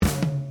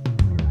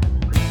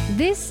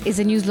This is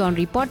a News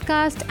Laundry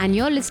podcast and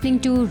you're listening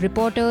to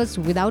Reporters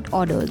Without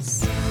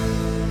Orders.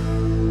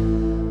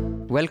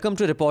 Welcome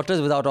to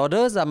Reporters Without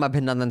Orders. I'm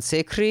Abhinandan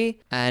Sekhri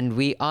and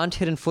we aren't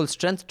here in full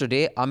strength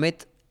today.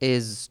 Amit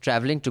is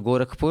travelling to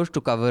Gorakhpur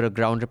to cover a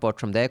ground report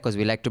from there because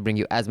we like to bring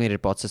you as many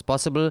reports as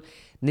possible.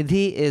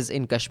 Nidhi is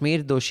in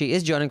Kashmir, though she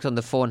is joining us on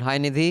the phone. Hi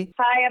Nidhi.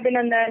 Hi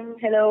Abhinandan.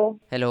 Hello.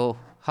 Hello.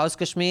 How's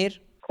Kashmir?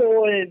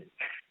 Cold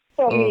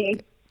for me.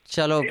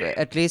 Chalo,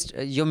 at least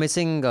you're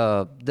missing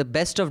the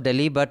best of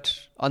Delhi, but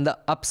on the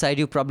upside,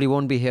 you probably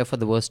won't be here for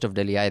the worst of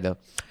Delhi either.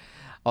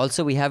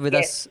 Also, we have with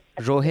us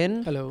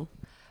Rohin. Hello.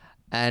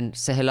 And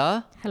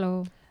Sehla.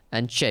 Hello.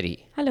 And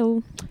Cherry.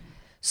 Hello.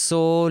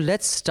 So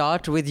let's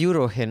start with you,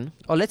 Rohin.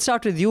 Or let's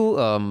start with you.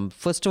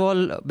 First of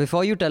all,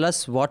 before you tell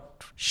us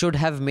what should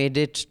have made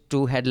it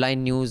to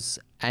headline news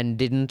and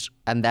didn't,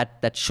 and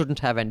that shouldn't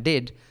have and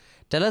did,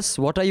 tell us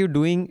what are you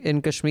doing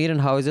in Kashmir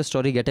and how is your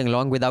story getting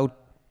along without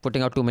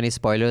putting out too many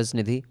spoilers,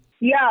 Nidhi?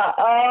 Yeah,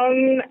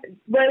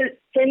 well,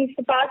 since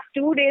the past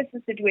 2 days,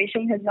 the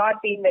situation has not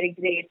been very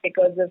great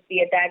because of the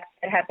attacks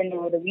that happened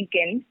over the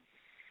weekend.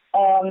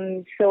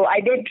 So I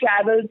did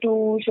travel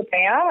to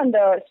Shopian and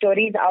the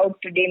story is out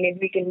today. Maybe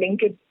we can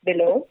link it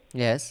below.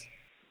 Yes.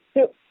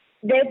 So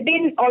there's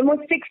been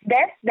almost 6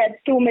 deaths. That's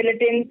 2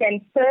 militants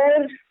and 4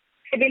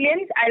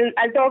 civilians.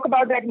 I'll talk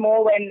about that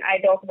more when I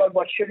talk about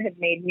what should have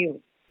made news.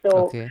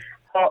 So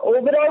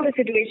overall, the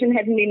situation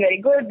hasn't been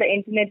very good. The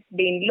internet's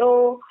been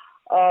low.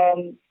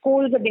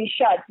 Schools have been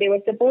shut. They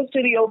were supposed to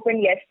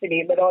reopen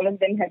yesterday, but all of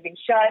them have been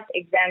shut.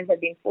 Exams have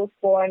been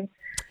postponed.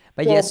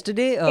 But so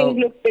yesterday, things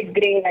look a bit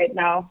grey right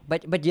now.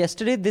 But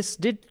yesterday,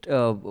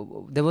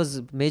 there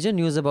was major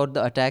news about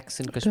the attacks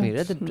in Kashmir,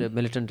 right? The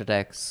militant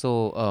attacks.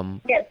 So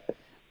yes,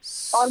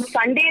 on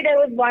Sunday there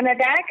was one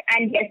attack,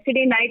 and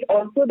yesterday night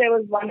also there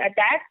was one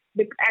attack.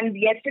 And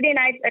yesterday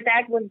night's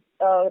attack was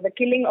the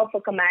killing of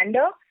a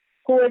commander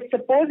who was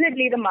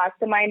supposedly the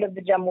mastermind of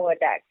the Jammu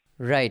attack.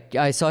 Right,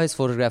 I saw his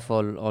photograph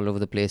all over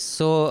the place.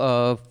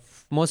 So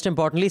most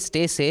importantly,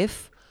 stay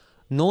safe.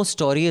 No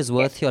story is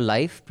worth your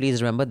life.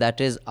 Please remember that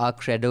is our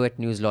credo at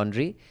News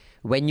Laundry.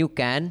 When you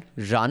can,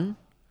 run.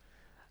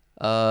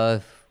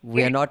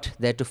 We are not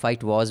there to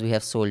fight wars. We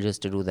have soldiers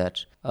to do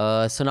that.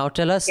 So now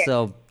tell us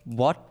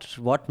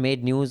what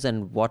made news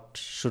and what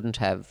shouldn't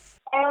have.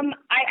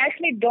 I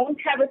actually don't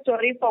have a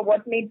story for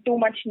what made too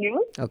much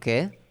news.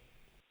 Okay.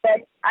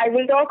 But I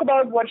will talk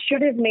about what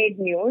should have made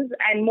news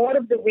and more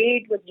of the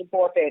way it was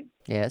reported.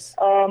 Yes.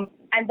 And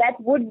that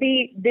would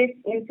be this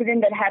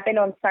incident that happened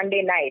on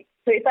Sunday night.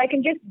 So if I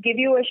can just give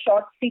you a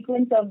short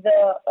sequence of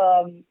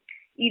the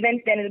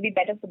events, then it'll be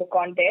better for the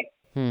context.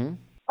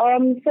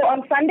 So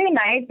on Sunday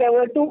night, there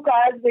were 2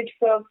 cars which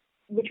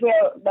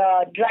were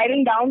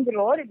driving down the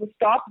road. It was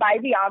stopped by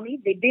the army.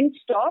 They didn't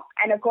stop.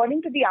 And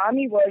according to the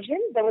army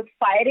version, there was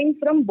firing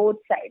from both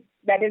sides.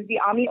 That is, the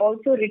army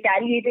also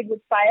retaliated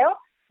with fire,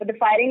 but the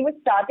firing was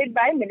started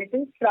by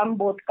militants from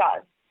both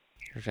cars.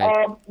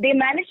 Right. They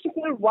managed to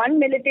kill 1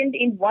 militant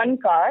in 1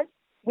 car,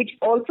 which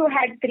also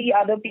had 3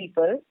 other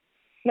people.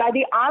 Now,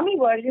 the army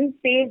version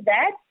says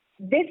that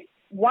this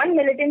 1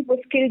 militant was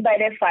killed by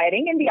their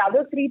firing and the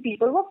other 3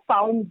 people were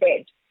found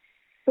dead.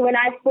 So when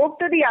I spoke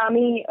to the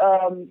army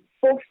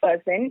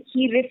spokesperson,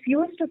 he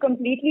refused to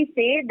completely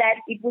say that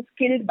it was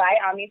killed by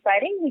army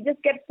firing. He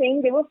just kept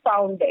saying they were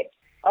found dead.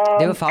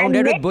 They were found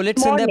dead with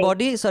bullets in their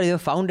body? Sorry, they were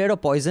found dead or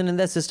poison in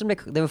their system?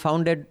 Like they were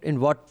found dead in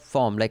what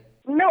form?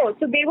 No,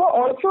 so they were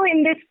also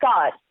in this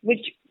car,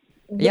 which...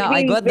 Yeah,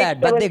 I got that,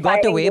 but they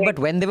got away. But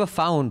when they were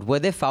found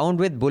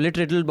with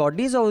bullet-riddled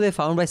bodies or were they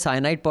found by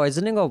cyanide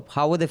poisoning or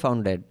how were they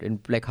found dead?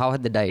 How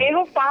had they died? They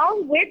were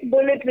found with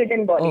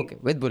bullet-ridden bodies. Okay,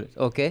 with bullets.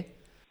 Okay.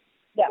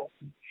 Yeah.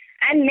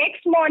 And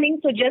next morning,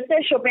 so just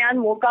as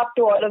Shopian woke up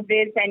to all of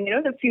this and,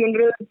 the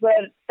funerals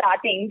were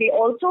starting, they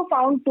also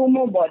found 2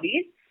 more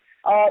bodies.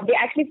 They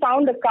actually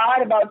found a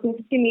car about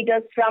 250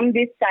 meters from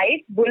this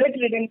site,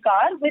 bullet-ridden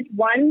car with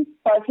 1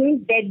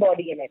 person's dead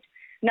body in it.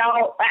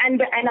 Now,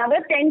 and another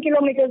 10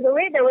 kilometers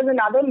away, there was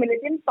another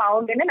militant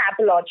found in an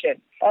apple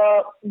orchard.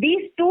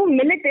 These 2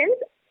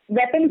 militants,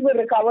 weapons were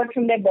recovered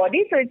from their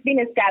bodies, so it's been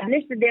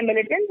established that they're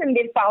militants and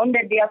they found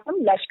that they are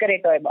from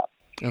Lashkar-e-Toiba.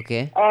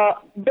 Okay.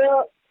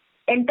 The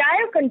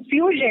entire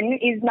confusion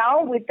is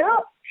now with the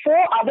 4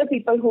 other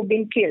people who've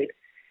been killed.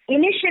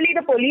 Initially,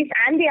 the police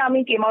and the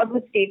army came out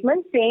with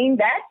statements saying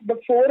that the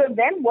 4 of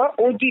them were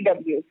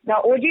OGWs.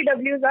 Now,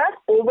 OGWs are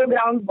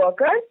overground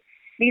workers.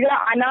 These are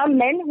unarmed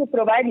men who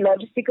provide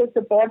logistical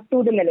support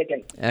to the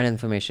militants. And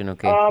information,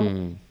 okay.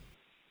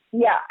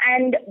 Yeah,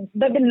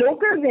 but the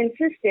locals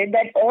insisted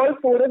that all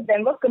 4 of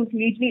them were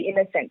completely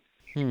innocent.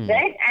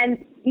 Right?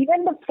 And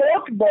even the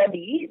 4th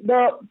body,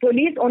 the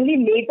police only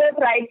later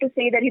tried to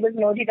say that he was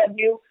an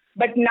OGW.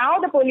 But now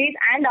the police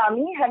and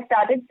army have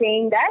started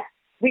saying that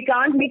we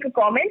can't make a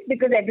comment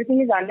because everything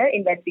is under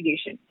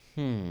investigation.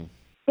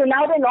 So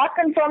now they're not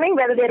confirming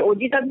whether they're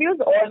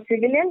OGWs or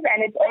civilians,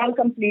 and it's all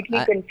completely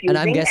confusing. And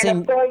I'm guessing, and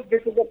of course,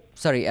 this is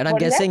I'm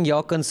guessing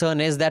your concern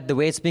is that the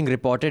way it's being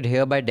reported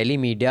here by Delhi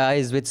media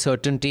is with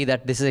certainty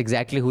that this is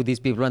exactly who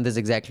these people are and this is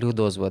exactly who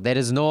those were. There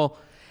is no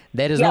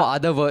there is no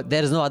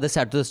other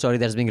side to the story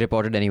that's being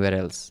reported anywhere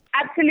else.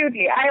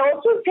 Absolutely. I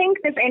also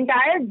think this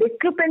entire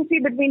discrepancy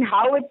between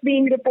how it's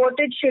being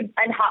reported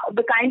and how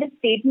the kind of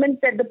statements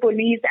that the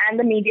police and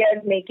the media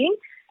is making,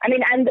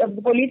 and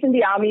the police and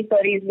the army,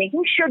 is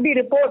making, should be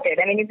reported.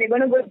 If they're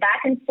going to go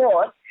back and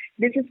forth,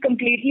 this is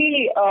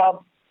completely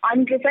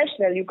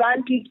unprofessional. You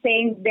can't keep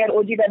saying they're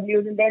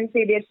OGWs and then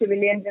say they're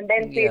civilians and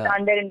then say it's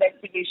under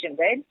investigation,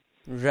 right?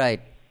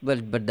 Right.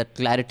 Well, but that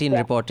clarity in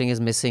reporting is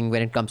missing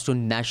when it comes to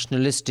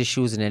nationalist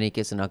issues in any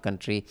case in our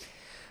country.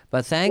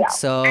 But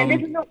thanks. Yeah. And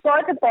this is, of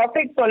course, a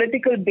perfect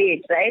political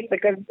bait, right?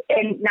 Because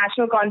in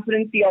national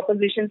conference, the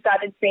opposition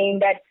started saying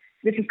that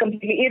this is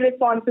completely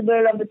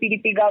irresponsible of the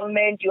PDP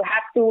government.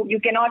 You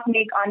cannot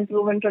make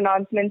unproven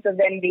pronouncements of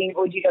them being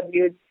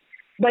OGWs.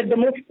 But the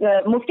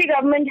Mufti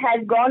government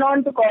has gone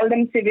on to call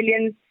them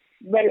civilians.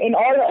 Well, in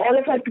all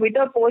of her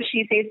Twitter posts,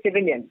 she says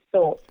civilians.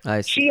 So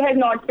she has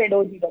not said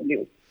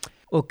OGWs.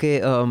 Okay,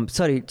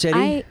 sorry,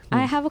 Cherry. I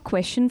have a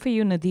question for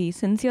you, Nidhi.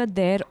 Since you're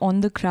there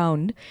on the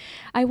ground,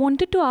 I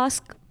wanted to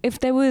ask if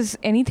there was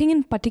anything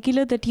in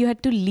particular that you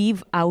had to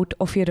leave out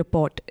of your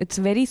report. It's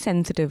very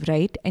sensitive,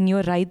 right? And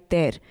you're right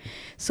there.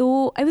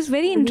 So I was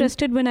very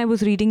interested when I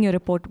was reading your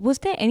report. Was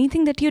there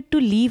anything that you had to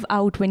leave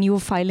out when you were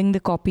filing the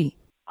copy?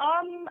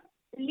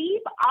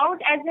 Leave out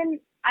as in,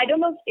 I don't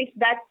know if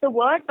that's the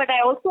word, but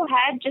I also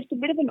had just a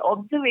bit of an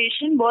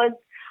observation was,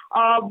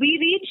 we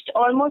reached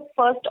almost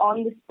first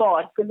on the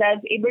spot because I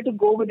was able to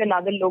go with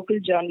another local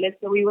journalist.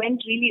 So we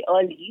went really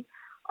early.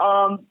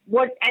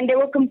 And there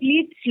were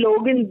complete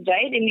slogans,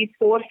 right, in these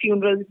 4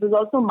 funerals. It was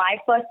also my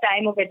first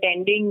time of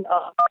attending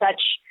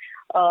such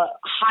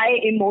high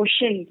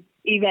emotion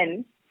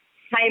events.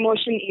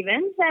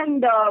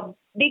 And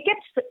they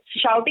kept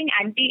shouting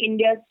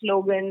anti-India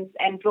slogans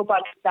and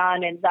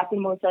pro-Pakistan and Zakir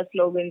Mosa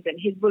slogans and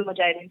Hizbul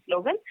Mujahideen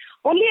slogans.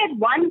 Only at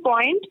one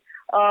point,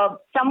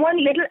 someone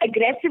little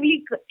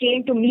aggressively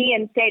came to me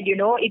and said,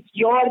 it's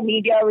your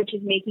media which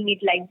is making it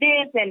like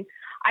this. And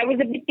I was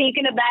a bit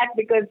taken aback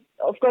because,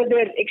 of course,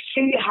 they're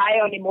extremely high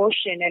on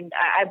emotion and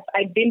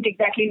I didn't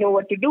exactly know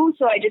what to do.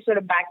 So I just sort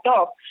of backed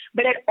off.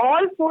 But at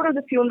all 4 of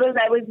the funerals,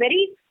 I was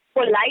very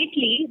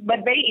politely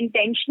but very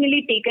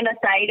intentionally taken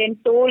aside and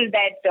told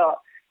that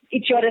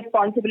it's your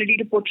responsibility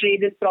to portray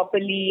this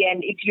properly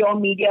and it's your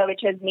media which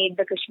has made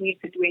the Kashmir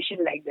situation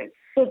like this.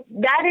 So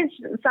that is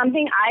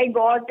something I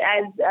got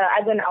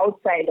as an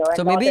outsider.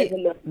 So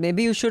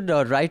maybe you should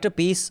write a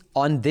piece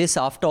on this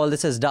after all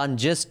this is done,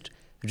 just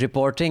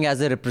reporting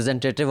as a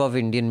representative of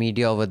Indian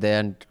media over there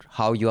and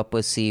how you are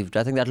perceived.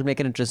 I think that will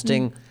make it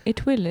interesting.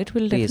 It will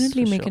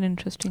definitely make it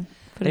interesting.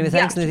 Anyway,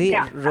 thanks Nidhi.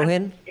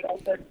 Rohin?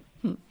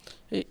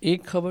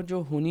 एक खबर जो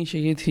होनी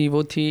चाहिए थी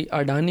वो थी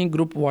Adani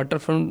group water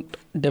front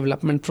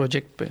development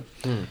project पे।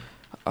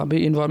 अभी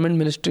इन्वायरमेंट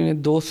मिनिस्ट्री ने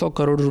 200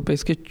 करोड़ रुपए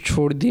इसके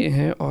छोड़ दिए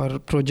हैं और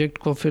प्रोजेक्ट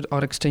को फिर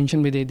और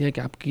एक्सटेंशन भी दे दिया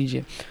कि आप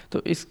कीजिए।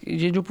 तो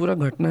ये जो पूरा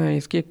घटना है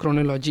इसकी एक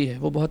क्रोनोलॉजी है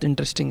वो बहुत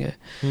इंटरेस्टिंग है।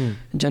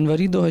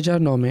 जनवरी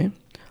 2009 में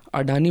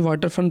Adani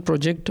waterfront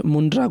project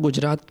Mundra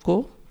Gujarat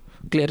को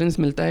क्लियरेंस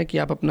मिलता है कि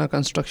आप अपना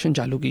कंस्ट्रक्शन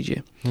चालू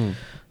कीजिए।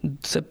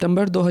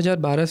 सितंबर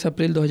 2012 से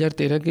अप्रैल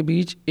 2013 के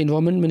बीच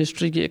इन्वायरमेंट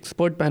मिनिस्ट्री की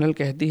एक्सपर्ट पैनल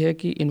कहती है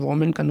कि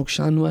इन्वायरमेंट का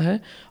नुकसान हुआ है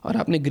और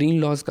आपने ग्रीन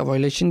लॉज का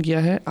वायलेशन किया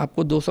है,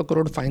 आपको 200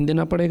 करोड़ फाइन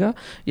देना पड़ेगा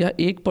या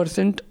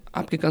 1%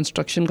 आपके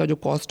कंस्ट्रक्शन का जो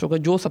कॉस्ट होगा,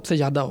 जो सबसे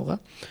ज़्यादा होगा,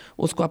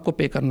 उसको आपको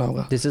पे करना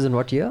होगा। This is in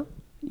what year?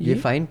 ये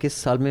फाइन किस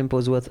साल में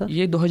इम्पोज हुआ था?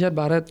 ये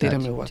 2012-13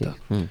 में हुआ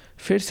था।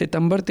 फिर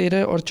सितंबर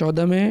 13 और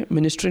 14 में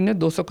मिनिस्ट्री ने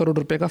 200 करोड़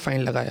रुपए का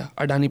फाइन लगाया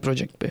अडानी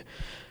प्रोजेक्ट पे।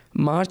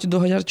 मार्च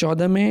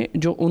 2014 में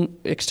जो उन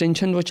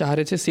एक्सटेंशन वो चाह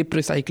रहे थे सिप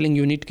रिसाइकलिंग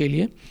यूनिट के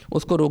लिए,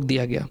 उसको रोक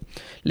दिया गया।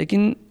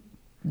 लेकिन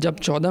जब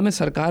 14 में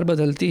सरकार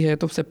बदलती है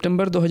तो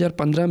सितंबर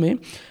 2015 में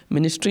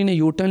मिनिस्ट्री ने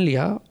यू टर्न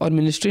लिया और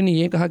मिनिस्ट्री ने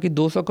ये कहा कि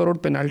 200 करोड़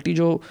पेनल्टी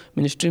जो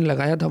मिनिस्ट्री ने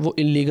लगाया था वो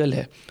इलीगल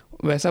है,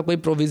 वैसा कोई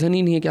प्रोविज़न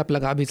ही नहीं है कि आप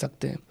लगा भी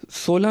सकते हैं।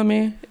 16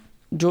 में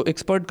जो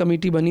एक्सपर्ट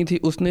कमेटी बनी थी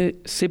उसने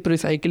सिप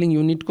रिसाइकलिंग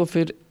यूनिट को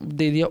फिर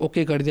दे दिया,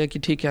 ओके कर दिया कि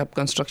ठीक है आप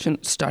कंस्ट्रक्शन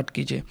स्टार्ट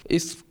कीजिए।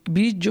 इस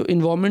बीच जो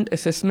इन्वायरमेंट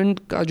असेसमेंट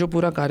का जो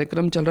पूरा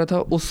कार्यक्रम चल रहा था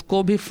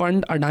उसको भी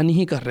फंड अडानी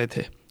ही कर रहे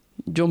थे,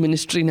 जो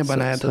मिनिस्ट्री ने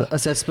बनाया था।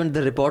 Assessment, the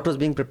report was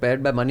being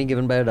prepared by money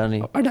given by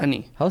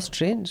Adani. How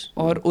strange.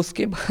 और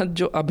उसके बाद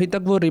जो अभी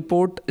तक वो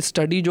रिपोर्ट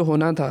स्टडी जो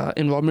होना था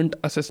इन्वायरमेंट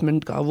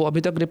असेसमेंट का, वो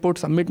अभी तक रिपोर्ट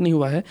सबमिट नहीं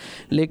हुआ है,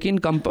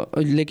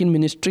 लेकिन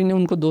मिनिस्ट्री ने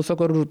उनको 200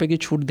 करोड़ रुपए की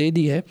छूट दे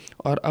दी है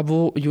और अब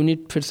वो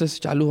यूनिट फिर से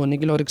चालू होने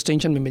के लिए और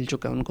एक्सटेंशन भी मिल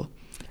चुका है उनको।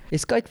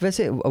 इसका एक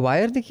वैसे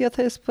वायर ने किया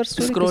था इस पर,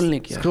 स्क्रॉल नहीं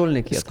किया,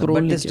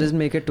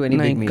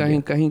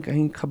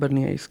 कहीं खबर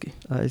नहीं है इसकी।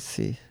 आई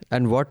सी।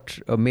 And what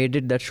made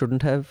it that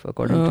shouldn't have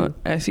according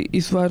to? ऐसी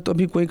इस बार तो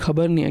अभी कोई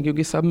खबर नहीं है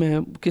क्योंकि सब में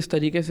है किस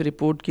तरीके से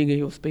रिपोर्ट की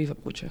गई उस पर ही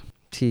सब कुछ है।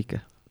 ठीक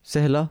है।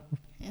 सहला,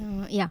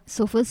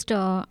 So first,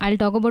 I'll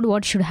talk about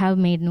what should have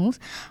made news.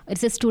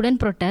 It's a student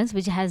protest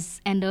which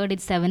has entered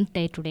its 7th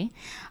day today,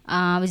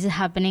 which is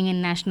happening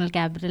in National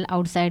Capital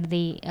outside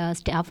the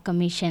Staff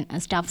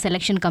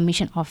Selection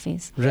Commission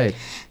office. Right.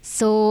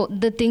 So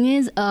the thing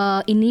is,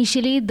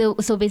 initially,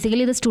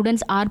 basically the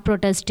students are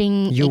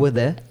protesting. You were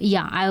there?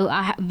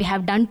 Yeah, we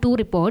have done 2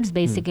 reports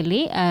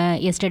basically.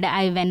 Yesterday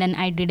I went and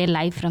I did a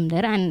live from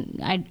there,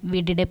 and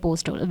we did a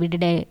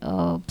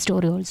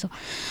story also.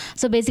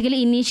 So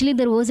basically, initially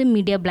there was a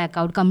media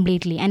blackout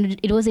completely, and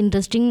it was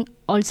interesting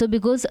also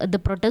because the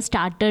protest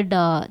started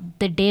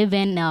the day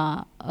when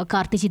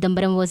Karthi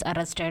Chidambaram was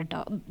arrested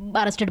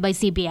by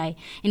CBI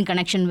in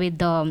connection with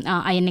the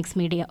INX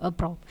media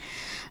probe.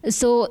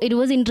 So it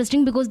was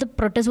interesting because the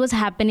protest was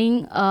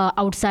happening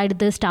outside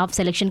the Staff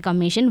Selection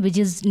Commission, which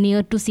is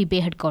near to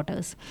CPI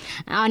headquarters,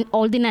 and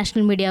all the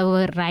national media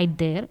were right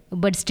there,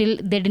 but still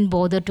they didn't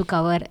bother to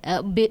cover.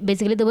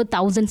 Basically, there were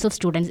thousands of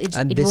students.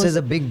 This is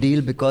a big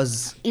deal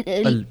because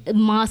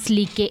mass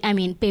leakage.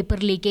 Paper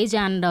leakage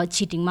and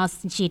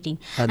mass cheating.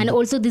 And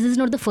also, this is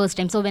not the first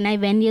time. So when I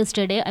went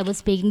yesterday, I was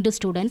speaking to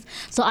students.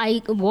 So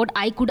what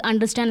I could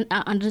understand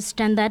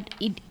that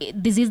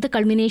this is the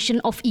culmination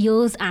of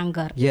years'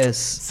 anger. Yes.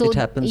 So it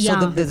happens. Yeah.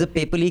 So there's a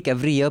paper leak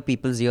every year.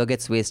 People's year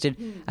gets wasted,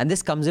 and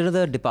this comes into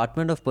the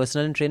Department of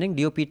Personnel and Training.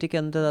 DOPT ke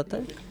andar aata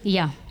hai?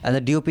 Yeah. And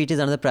the DOPT is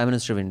under the Prime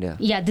Minister of India.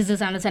 Yeah, this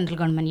is under central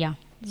government. Yeah.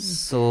 There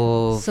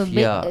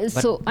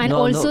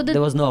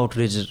was no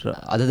outrage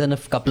other than a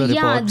couple of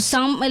reports.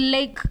 Some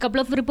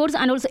couple of reports,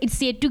 and also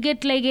it's yet to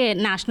get like a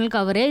national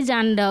coverage,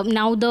 and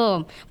now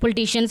the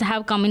politicians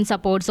have come in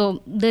support.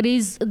 So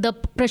the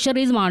pressure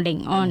is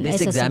mounting on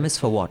this SSC. Exam is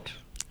for what?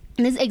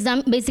 This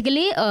exam,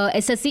 basically,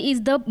 SSC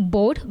is the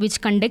board which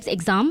conducts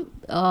exam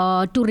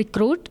to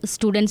recruit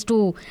students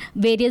to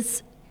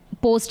various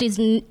posts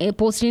in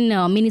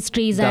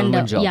ministries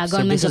Government jobs.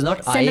 Government so this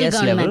jobs. is not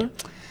IAS level.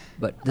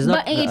 But it's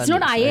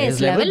not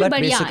IAS level, but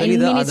basically in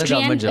the ministry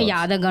other government and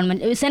jobs. the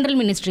government central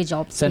ministry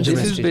jobs. This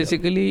is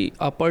basically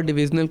upper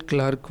divisional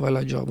clerk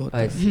wala job hota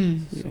hai.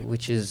 So,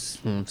 which is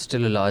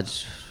still a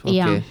large. Okay.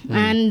 Yeah,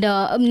 and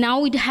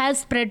now it has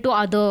spread to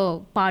other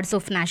parts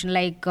of national,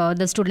 like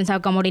the students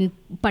have come out in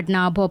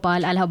Patna,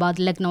 Bhopal, Allahabad,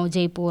 Lucknow,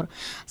 Jaipur.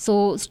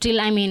 So still,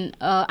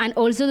 and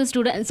also the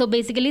student. So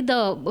basically,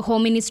 the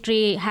Home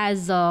Ministry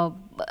has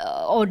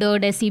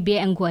ordered a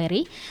CBI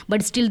inquiry,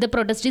 but still the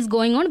protest is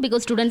going on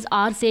because students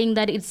are saying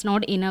that it's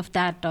not enough,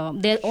 that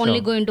they're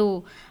only going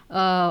to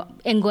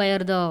inquire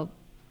the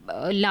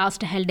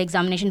last held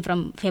examination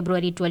from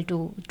February 12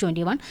 to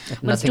 21.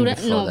 But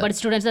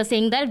students are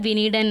saying that we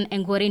need an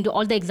inquiry into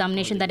all the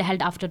examination that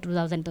held after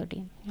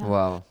 2013. Yeah.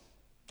 Wow,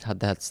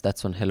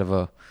 that's one hell of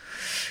a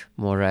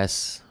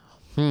morass.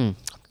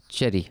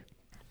 Cherry.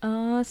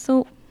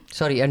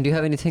 Sorry, and do you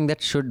have anything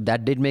that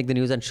did make the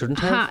news and shouldn't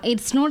have?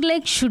 It's not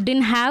like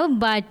shouldn't have,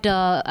 but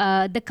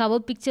the cover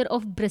picture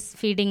of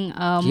breastfeeding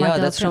mother.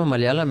 That's from a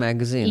Malayalam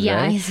magazine, yeah,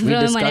 right? It's we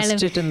from discussed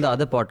Malayalam. it in the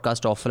other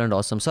podcast, Awful and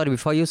Awesome. Sorry,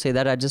 before you say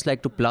that, I'd just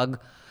like to plug,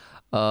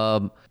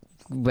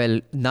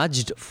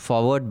 nudged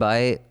forward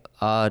by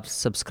our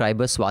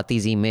subscriber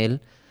Swati's email,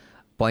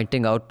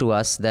 pointing out to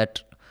us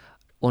that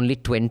only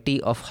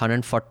 20 of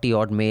 140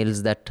 odd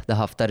mails that the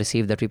Hafta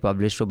received that we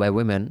published were by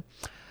women.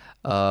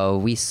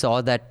 We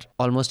saw that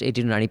almost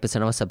 80 to 90%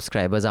 of our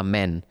subscribers are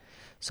men.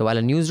 So while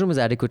a newsroom is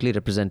adequately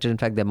represented, in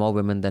fact, there are more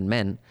women than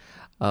men,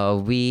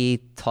 we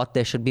thought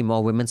there should be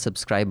more women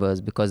subscribers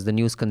because the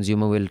news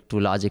consumer will, to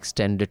a large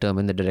extent,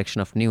 determine the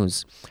direction of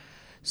news.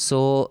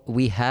 So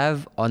we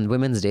have on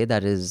Women's Day,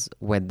 that is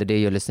when the day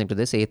you're listening to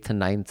this, 8th and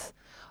 9th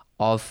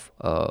of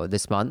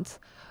this month,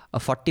 a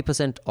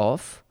 40%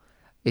 off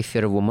if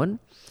you're a woman.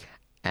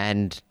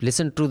 And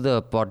listen to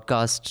the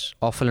podcast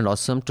Awful and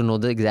Awesome to know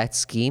the exact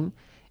scheme.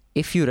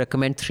 If you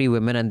recommend 3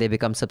 women and they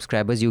become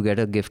subscribers, you get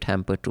a gift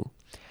hamper too.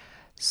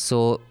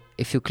 So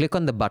if you click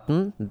on the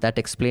button that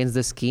explains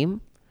the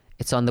scheme,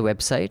 it's on the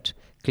website.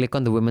 Click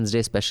on the Women's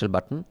Day special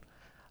button.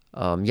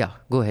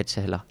 Go ahead,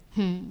 Sehla.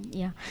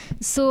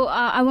 So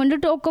I want to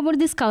talk about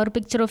this cover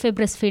picture of a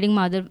breastfeeding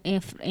mother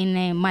in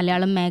a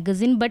Malayalam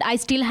magazine, but I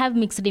still have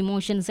mixed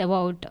emotions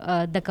about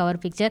the cover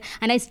picture,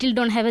 and I still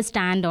don't have a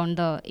stand on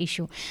the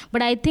issue.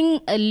 But I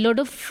think a lot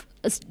of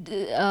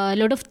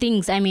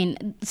things.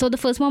 So the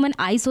first moment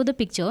I saw the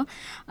picture,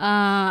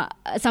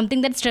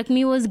 something that struck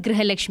me was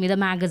Grihalakshmi, the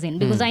magazine,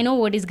 because I know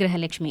what is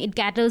Grihalakshmi. It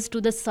caters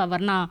to the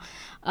Savarna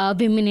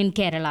women in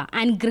Kerala.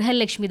 And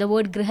Grihalakshmi, the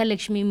word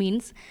Grihalakshmi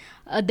means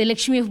the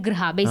Lakshmi of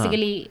Griha.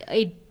 Basically,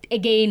 it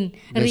again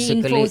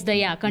reinforced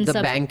the concept.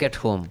 The bank at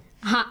home.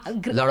 A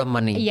lot of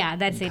money. Yeah,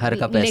 that's it. Har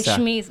ka paisa.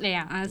 Lakshmi,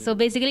 so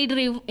basically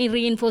it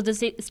reinforced the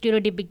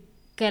stereotypical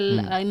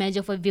image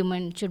of a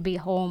woman should be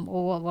home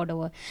or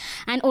whatever.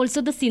 And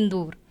also the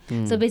sindoor.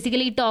 So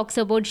basically it talks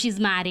about she's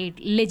married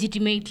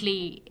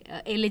legitimately,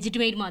 a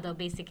legitimate mother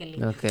basically.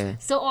 Okay.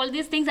 So all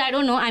these things, I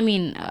don't know.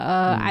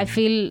 I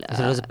feel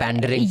so it was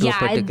pandering to a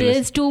particular.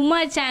 There's too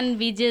much, and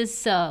we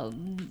just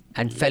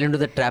and fell into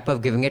the trap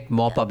of giving it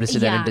more publicity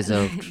than it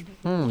deserved.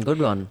 Good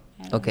one.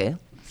 Okay.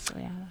 So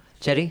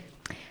Cherry?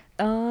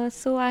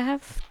 So I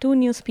have 2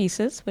 news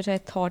pieces which I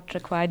thought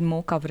required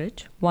more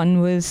coverage. One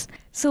was,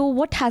 so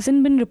what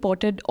hasn't been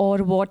reported or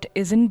what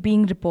isn't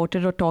being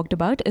reported or talked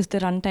about is the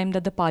runtime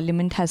that the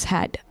parliament has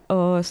had.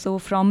 So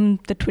from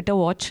the Twitter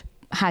watch,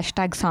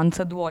 hashtag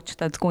Sansad Watch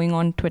that's going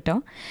on Twitter,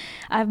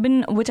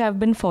 which I've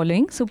been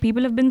following. So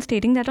people have been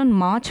stating that on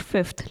March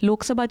 5th,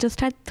 Lok Sabha just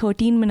had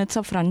 13 minutes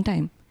of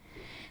runtime.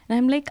 And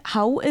I'm like,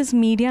 how is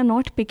media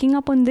not picking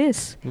up on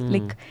this?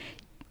 Like,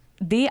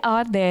 they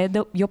are there,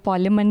 your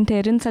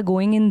parliamentarians are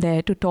going in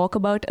there to talk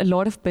about a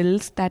lot of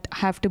bills that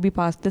have to be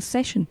passed this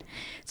session.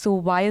 So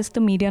why is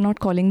the media not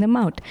calling them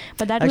out?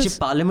 But that Actually,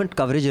 parliament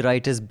coverage,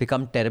 right, has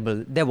become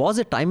terrible. There was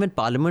a time when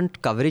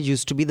parliament coverage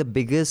used to be the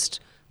biggest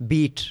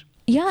beat.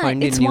 Yeah,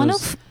 it's one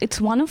of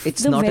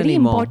the very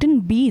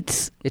important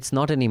beats. It's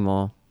not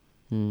anymore.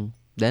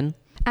 Then?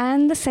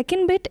 And the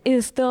second bit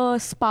is the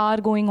spar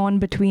going on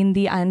between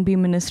the INB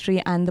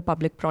ministry and the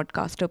public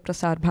broadcaster,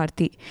 Prasar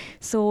Bharati.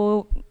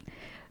 So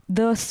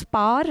the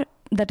spar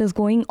that is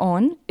going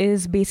on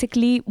is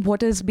basically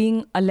what is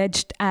being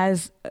alleged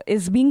as,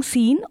 is being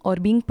seen or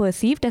being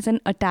perceived as an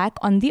attack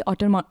on the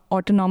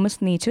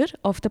autonomous nature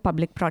of the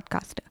public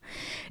broadcaster.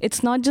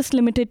 It's not just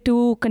limited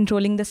to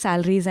controlling the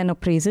salaries and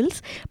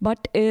appraisals,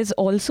 but is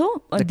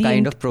also the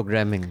kind of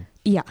programming.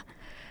 Yeah.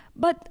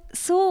 But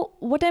so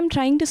what I'm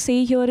trying to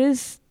say here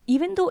is,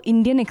 even though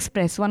Indian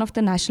Express, one of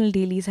the national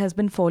dailies, has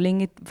been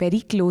following it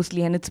very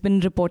closely and it's been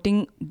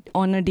reporting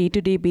on a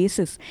day-to-day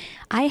basis,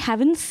 I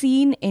haven't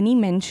seen any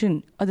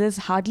mention, or there's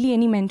hardly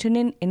any mention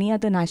in any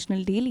other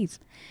national dailies.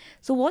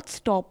 So what's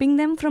stopping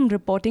them from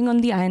reporting on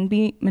the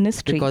INB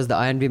ministry? Because the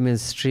INB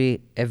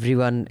ministry,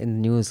 everyone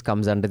in the news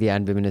comes under the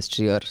INB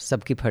ministry, or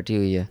sabki phati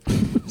hui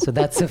hai. So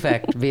that's a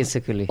fact,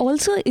 basically.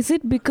 Also, is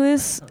it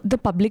because the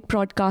public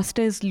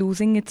broadcaster is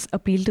losing its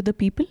appeal to the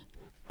people?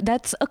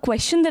 That's a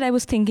question that I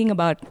was thinking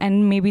about,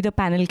 and maybe the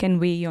panel can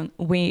weigh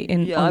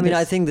in. Yeah, on I mean, this.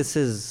 I think this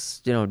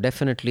is,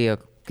 definitely a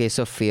case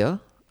of fear.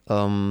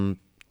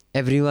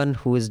 Everyone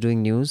who is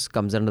doing news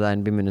comes under the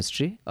INB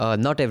ministry.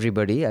 Not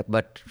everybody,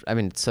 but I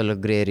mean, it's still a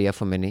grey area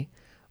for many.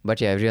 But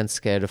yeah, everyone's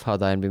scared of how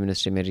the INB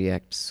ministry may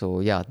react.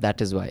 So yeah,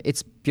 that is why.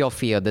 It's pure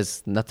fear.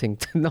 There's nothing,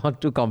 not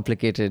too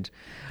complicated.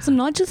 So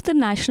not just the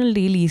national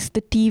dailies,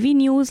 the TV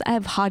news, I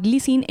have hardly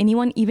seen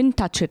anyone even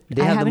touch it.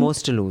 They have the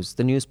most to lose.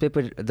 The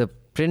newspaper, the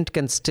print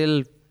can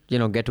still,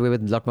 get away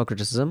with a lot more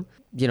criticism.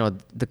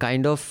 The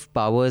kind of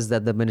powers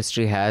that the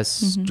ministry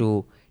has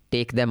to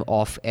take them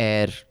off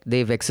air.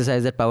 They've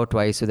exercised that power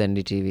twice with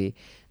NDTV.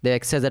 They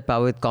exercised that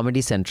power with Comedy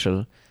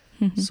Central.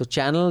 So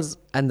channels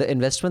and the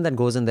investment that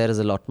goes in there is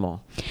a lot more.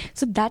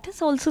 So that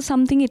is also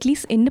something at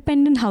least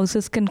independent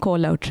houses can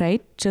call out,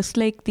 right? Just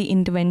like the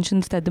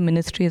interventions that the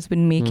ministry has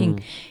been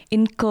making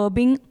in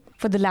curbing,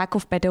 for the lack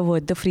of better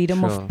word, the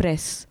freedom of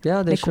press.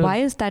 Yeah, they should. Why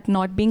is that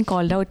not being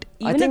called out?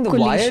 Even I think the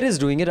Wire is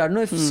doing it. I don't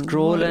know if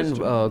Scroll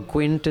and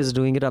Quint is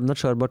doing it. I'm not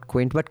sure about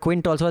Quint. But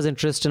Quint also has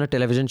interest in a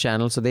television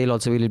channel, so they'll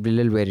also be a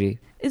little wary.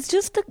 It's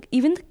just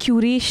even the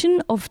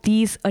curation of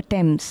these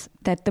attempts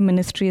that the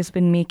ministry has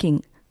been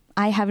making.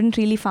 I haven't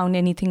really found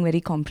anything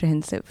very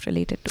comprehensive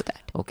related to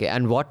that. Okay,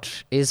 and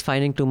what is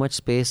finding too much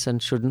space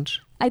and shouldn't?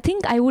 I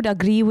think I would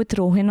agree with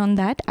Rohin on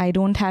that. I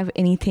don't have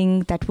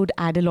anything that would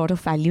add a lot of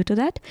value to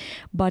that.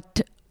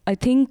 But I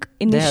think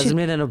there hasn't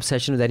been an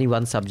obsession with any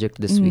one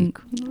subject this week.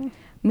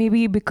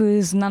 Maybe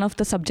because none of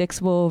the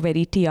subjects were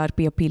very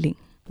TRP appealing.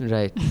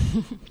 Right.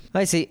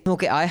 I see.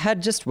 Okay, I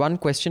had just one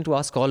question to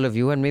ask all of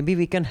you, and maybe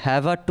we can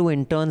have our 2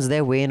 interns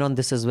there weigh in on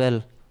this as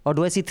well. Or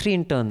do I see 3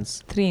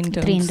 interns? 3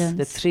 interns. 3 interns.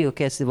 There's 3.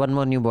 Okay, I see one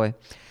more new boy.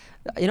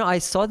 I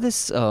saw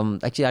this,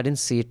 actually I didn't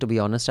see it, to be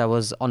honest. I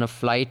was on a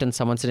flight and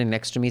someone sitting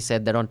next to me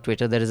said that on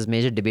Twitter there is this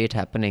major debate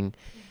happening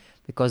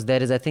because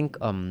there is, I think,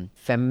 some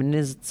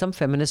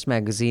feminist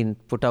magazine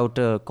put out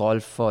a call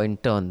for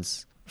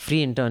interns,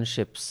 free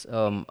internships.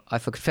 I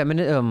forget,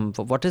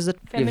 what is it?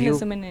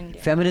 Feminism in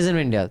India. Feminism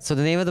in India. So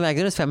the name of the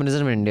magazine is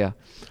Feminism in India.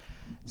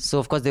 So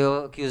of course they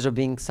were accused of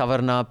being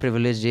Savarna,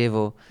 privileged,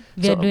 Jevo.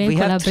 We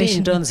have 3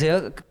 interns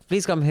here.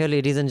 Please come here,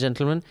 ladies and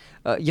gentlemen.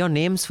 Your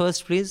names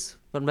first, please,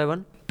 one by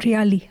one.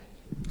 Priyali.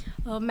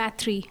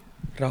 Mathri.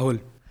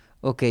 Rahul.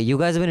 Okay, you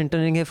guys have been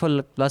interning here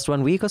for last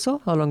 1 week or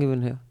so? How long have you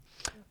been here?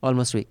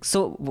 Almost a week.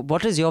 So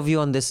what is your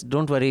view on this?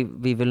 Don't worry,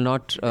 we will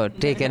not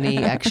take any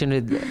action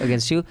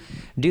against you.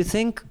 Do you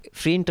think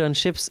free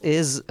internships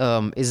is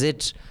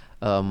it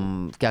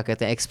kya kehte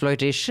hain,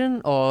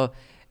 exploitation, or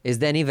is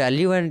there any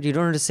value? And you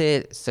don't have to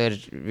say, sir,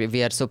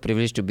 we are so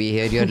privileged to be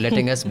here. You're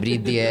letting us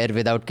breathe the air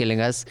without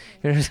killing us.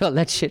 All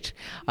that shit.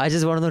 I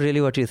just want to know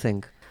really what you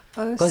think.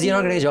 Because you're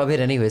not getting a job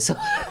here anyway. So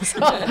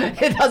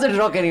it doesn't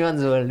rock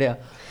anyone's world. Yeah.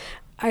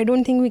 I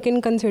don't think we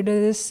can consider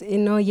this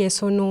in a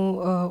yes or no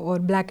or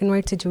black and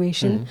white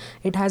situation.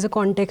 It has a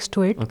context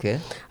to it. Okay.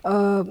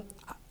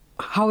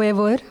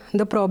 However,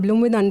 the problem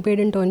with unpaid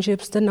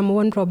internships, the number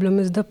one problem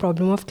is the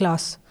problem of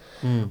class.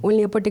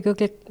 Only a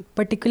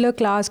particular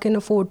class can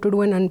afford to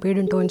do an unpaid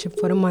internship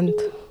for a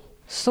month.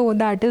 So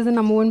that is the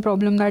number one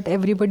problem that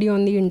everybody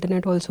on the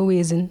internet also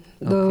weighs in.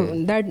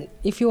 That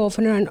if you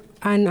offer an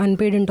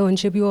unpaid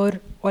internship, you are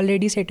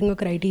already setting a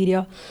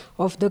criteria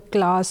of the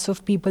class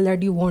of people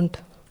that you want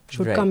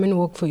should come and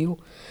work for you.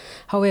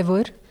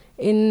 However,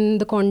 in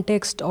the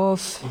context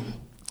of,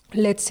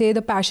 let's say,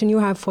 the passion you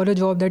have for a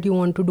job that you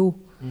want to do,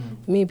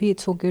 maybe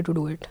it's okay to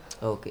do it.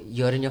 Okay.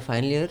 You're in your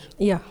final year?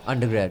 Yeah.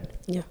 Undergrad?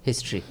 Yeah.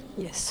 History?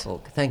 Yes.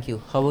 Okay. Thank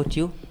you. How about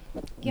you?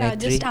 Yeah, Maitri?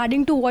 just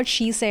adding to what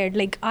she said,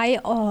 like I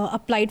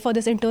applied for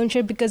this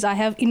internship because I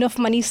have enough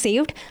money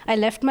saved. I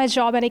left my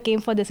job and I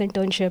came for this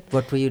internship.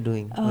 What were you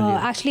doing?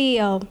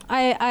 Actually,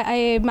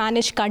 I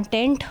manage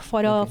content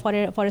for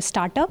a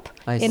startup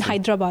in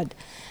Hyderabad.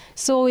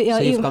 So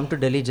you've come to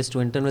Delhi just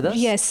to intern with us?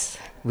 Yes.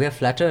 We are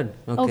flattered.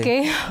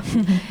 Okay.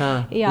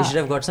 Yeah. We should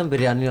have got some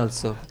biryani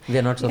also. We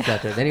are not so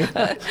flattered.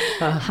 Anyway.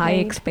 High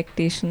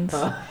expectations.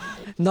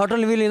 Not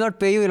only will he not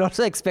pay you, he'll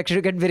also expect you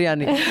to get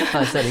biryani.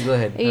 Sorry, go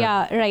ahead.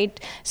 Yeah, right.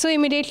 So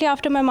immediately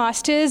after my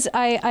master's,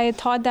 I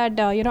thought that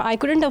I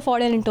couldn't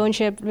afford an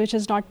internship which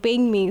is not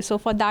paying me. So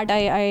for that,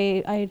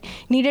 I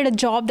needed a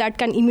job that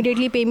can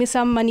immediately pay me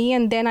some money,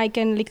 and then I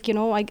can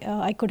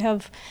I could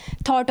have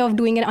thought of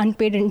doing an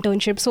unpaid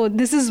internship. So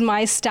this is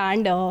my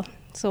stand.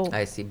 So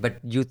I see. But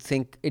you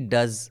think it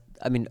does?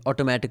 I mean,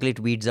 automatically it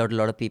weeds out a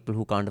lot of people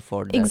who can't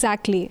afford that.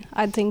 Exactly,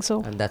 I think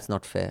so. And that's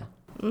not fair.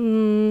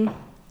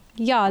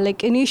 Yeah,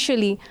 like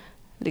initially,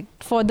 like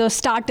for the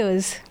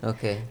starters.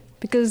 Okay.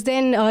 Because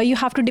then you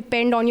have to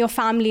depend on your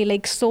family,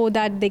 like so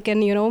that they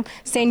can,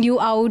 send you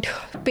out,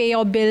 pay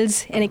your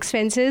bills and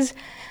expenses.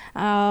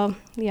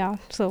 Yeah,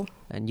 so.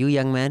 And you,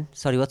 young man,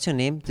 sorry, what's your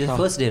name? This is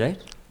first day,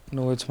 right?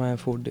 No, it's my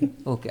 4th day.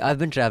 Okay, I've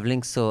been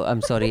traveling, so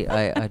I'm sorry.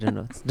 I don't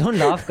know. Don't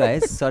laugh,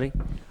 guys. Sorry.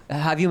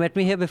 Have you met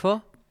me here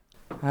before?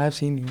 I have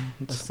seen you.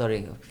 Oh,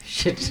 sorry.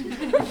 Shit.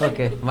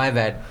 Okay, my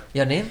bad.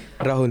 Your name?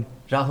 Rahul.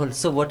 Rahul.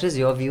 So what is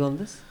your view on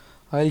this?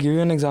 I'll give you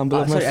an example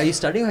of sorry, are you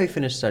studying or have you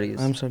finished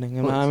studies? I'm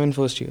studying. I'm in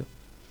first year.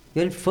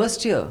 You're in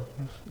first year?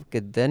 Okay,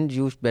 then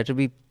you better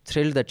be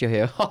thrilled that you're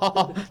here.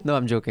 No,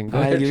 I'm joking. Go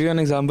I'll ahead. give you an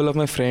example of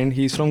my friend.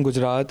 He's from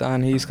Gujarat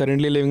and he's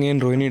currently living in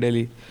Rohini,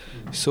 Delhi.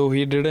 So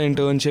he did an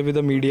internship with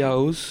a media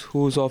house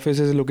whose office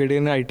is located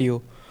in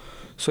ITO.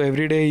 So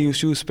every day he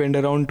used to spend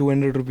around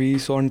 200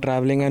 rupees on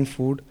traveling and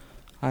food.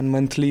 And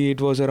monthly it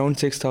was around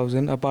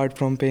 6,000 apart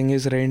from paying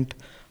his rent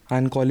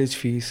and college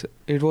fees.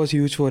 It was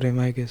huge for him,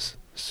 I guess.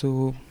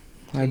 So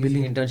I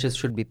believe internships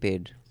should be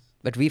paid.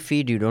 But we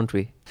feed you, don't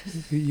we?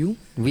 You?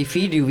 We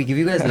feed you. We give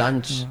you guys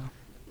lunch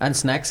and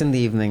snacks in the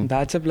evening.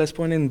 That's a plus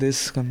point in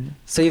this company.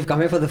 So you've come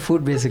here for the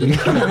food, basically.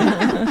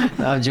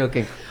 No, I'm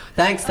joking.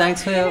 Thanks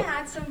for your... Can I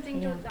add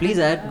something to that? Please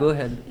add. Go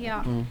ahead.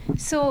 Yeah.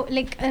 So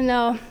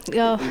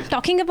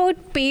talking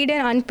about paid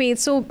and unpaid.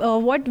 So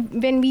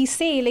when we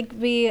say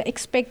we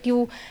expect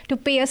you to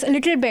pay us a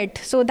little bit,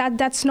 so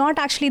that's not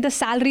actually the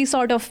salary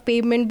sort of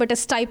payment, but a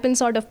stipend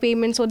sort of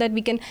payment, so that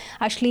we can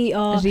actually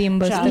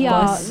reimburse the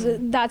costs.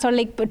 That's all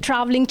like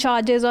traveling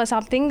charges or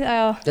something.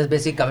 Just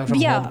basically coming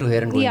from home to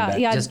here and going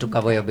back, just to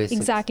cover your basics.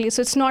 Exactly.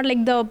 So it's not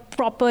like the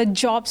proper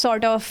job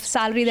sort of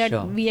salary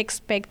that we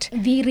expect.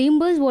 We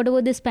reimburse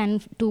whatever they spend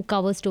to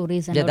cover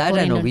stories. And that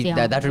I know.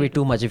 That would be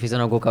too much if he's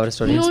going to go cover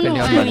stories and spend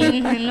your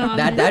money.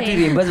 That we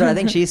reimburse, but I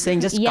think she's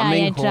saying just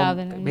coming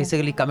home,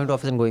 basically coming to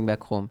office and going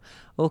back home.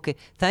 Okay.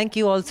 Thank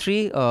you all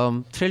three.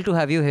 Thrilled to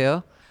have you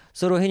here.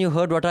 So Rohin, you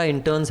heard what our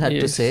interns had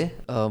to say.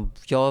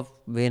 Your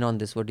vein on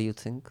this, what do you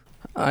think?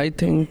 I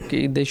think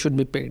they should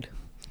be paid.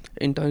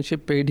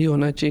 Internship paid ही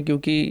होना चाहिए,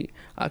 क्योंकि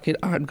आखिर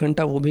 8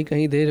 घंटा वो भी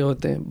कहीं दे रहे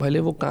होते हैं, भले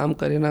वो काम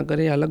करे ना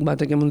करे, अलग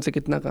बात है कि हम उनसे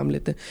कितना काम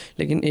लेते हैं.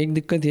 लेकिन एक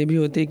दिक्कत ये भी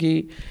होती है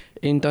कि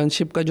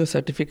इंटर्नशिप का जो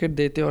सर्टिफिकेट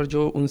देते हैं और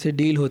जो उनसे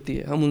डील होती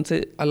है, हम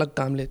उनसे अलग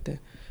काम लेते हैं.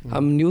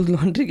 हम न्यूज़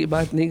लॉन्ड्री की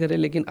बात नहीं करें,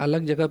 लेकिन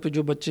अलग जगह पे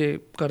जो बच्चे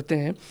करते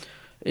हैं,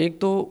 एक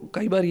तो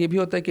कई बार ये भी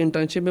होता है कि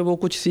इंटर्नशिप में वो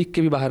कुछ सीख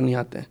के भी बाहर नहीं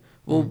आते हैं.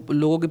 वो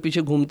लोगों के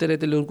पीछे घूमते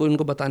रहते, लोगों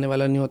उनको बताने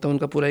वाला नहीं होता,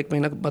 उनका पूरा 1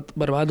 महीना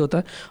बर्बाद होता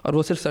है और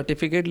वो सिर्फ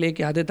सर्टिफिकेट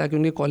लेके आते ताकि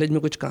उनके कॉलेज में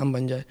कुछ काम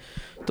बन जाए.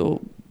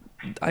 तो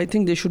I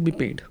think they should be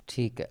paid.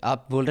 ठीक है,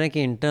 आप बोल रहे हैं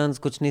कि इंटर्न्स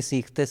कुछ नहीं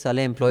सीखते,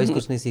 साले एम्प्लॉयज़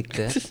कुछ नहीं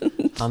सीखते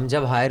हैं. हम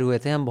जब हायर हुए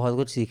थे हम बहुत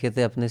कुछ सीखे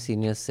थे अपने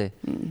सीनियर्स से.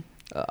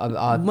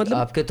 अब मतलब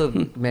आपके तो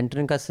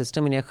मेंटरिंग का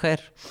सिस्टम ही नहीं है. खैर,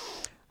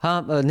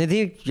 हाँ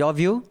निधि, your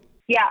view?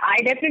 Yeah, I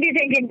definitely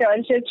think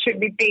internships should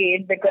be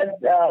paid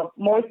because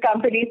most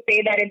companies say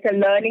that it's a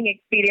learning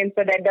experience,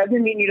 but that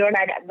doesn't mean you don't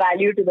add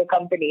value to the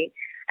company.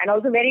 And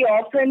also very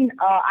often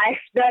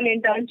I've done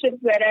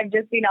internships where I've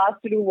just been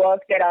asked to do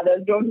work that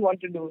others don't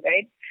want to do,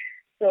 right?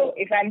 So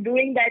if I'm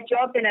doing that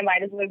job, then I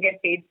might as well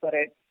get paid for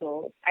it. So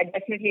I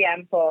definitely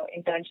am for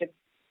internships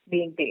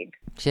being paid.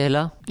 Shehla?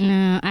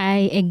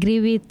 I agree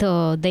with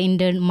the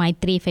intern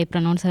Maitri, if I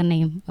pronounce her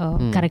name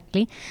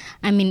correctly.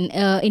 I mean,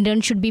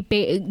 intern should be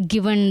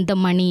given the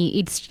money.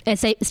 It's a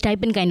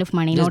stipend kind of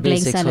money, just not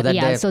basics, like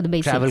salary. So the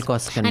basics. Travel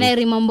costs can and I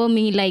remember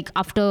me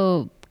after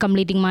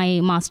completing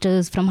my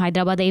masters from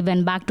Hyderabad, I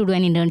went back to do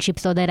an internship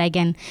so that I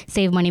can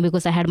save money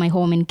because I had my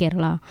home in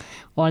Kerala,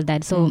 all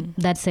that. So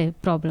that's a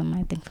problem,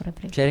 I think, for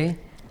everyone. Cherry?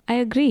 I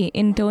agree.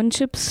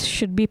 Internships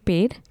should be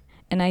paid.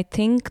 and I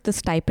think the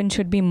stipend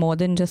should be more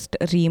than just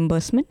a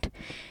reimbursement,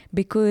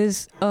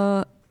 because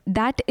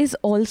that is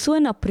also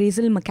an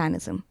appraisal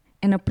mechanism,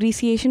 an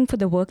appreciation for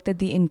the work that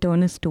the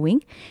intern is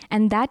doing,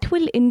 and that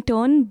will in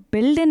turn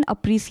build an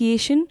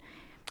appreciation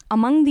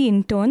among the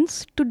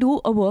interns to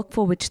do a work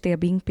for which they are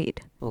being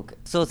paid. Okay.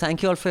 So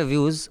thank you all for your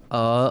views.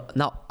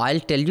 Now, I'll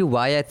tell you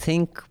why I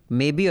think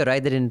maybe you're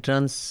right that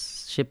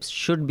internships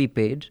should be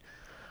paid,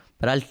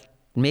 but I'll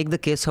make the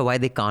case for why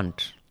they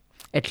can't,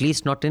 at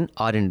least not in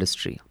our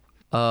industry.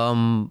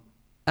 And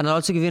I'll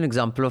also give you an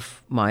example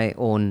of my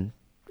own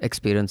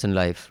experience in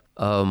life.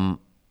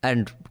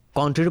 And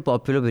contrary to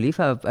popular belief,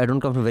 I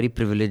don't come from a very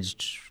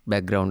privileged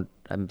background.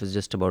 I was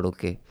just about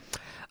okay.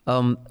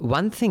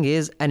 One thing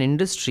is an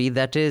industry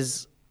that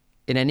is,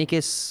 in any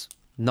case,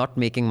 not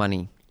making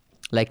money,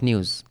 like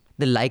news.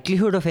 The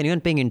likelihood of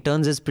anyone paying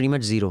interns is pretty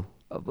much zero.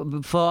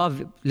 For our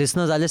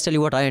listeners, I'll just tell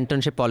you what our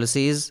internship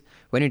policy is.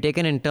 When you take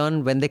an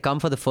intern, when they come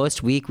for the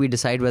first week, we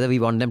decide whether we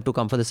want them to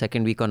come for the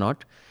second week or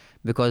not,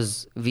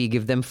 because we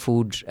give them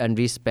food and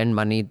we spend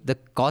money. The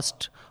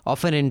cost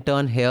of an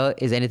intern here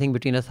is anything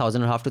between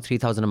 $1,500 to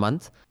 $3,000 a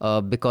month,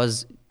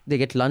 because they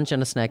get lunch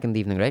and a snack in the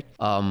evening, right?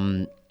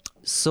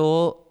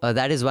 So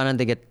that is one, and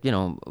they get,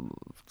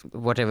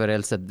 whatever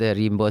else that they're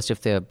reimbursed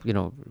if they're,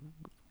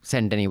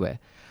 sent anywhere.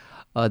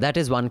 That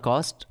is one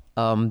cost.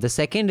 The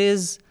second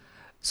is,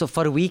 so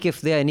for a week,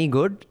 if they're any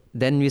good,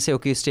 then we say,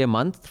 okay, you stay a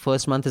month.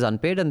 First month is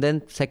unpaid, and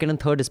then second and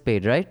third is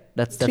paid, right?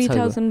 That's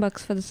 $3,000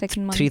 for the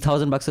second month.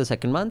 $3,000 for the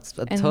second month,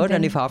 third,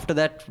 and if after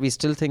that we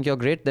still think you're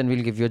great, then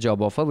we'll give you a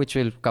job offer, which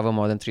will cover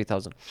more than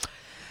 $3,000.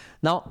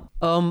 Now,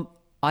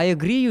 I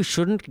agree you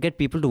shouldn't get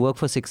people to work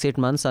for 6-8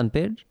 months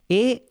unpaid.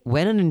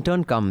 When an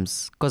intern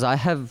comes, because I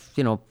have,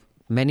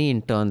 many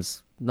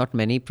interns, not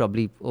many,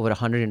 probably over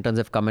 100 interns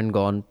have come and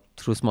gone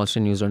through Small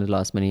Street News in the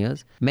last many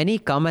years. Many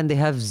come and they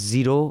have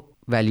zero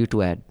value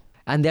to add.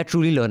 And they're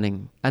truly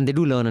learning, and they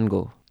do learn and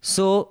go.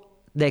 So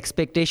the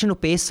expectation to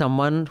pay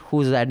someone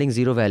who's adding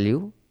zero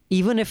value,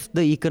 even if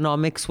the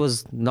economics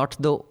was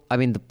not the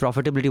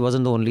profitability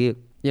wasn't the only,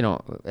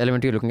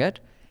 element you're looking at,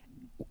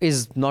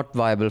 is not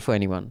viable for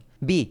anyone.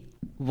 B,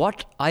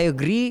 what I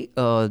agree,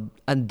 and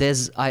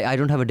I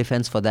don't have a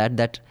defense for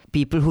that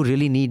people who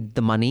really need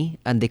the money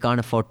and they can't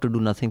afford to do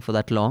nothing for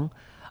that long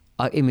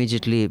are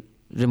immediately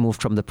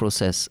removed from the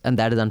process, and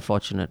that is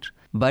unfortunate.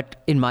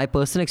 But in my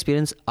personal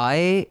experience,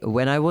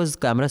 when I was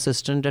camera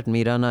assistant at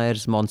Meera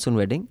Nair's monsoon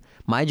wedding,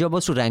 my job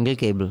was to wrangle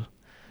cable.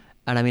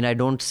 And I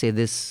don't say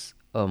this,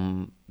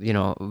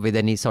 with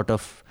any sort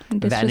of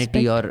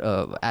vanity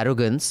or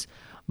arrogance.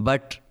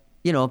 But,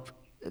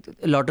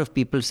 a lot of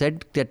people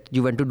said that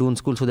you went to Doon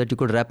School so that you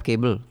could wrap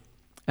cable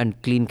and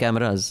clean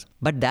cameras.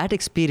 But that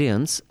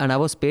experience, and I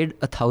was paid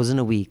 $1,000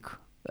 a week.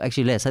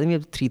 Actually less. I think we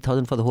had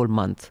 $3,000 for the whole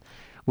month,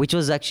 which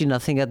was actually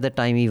nothing at the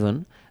time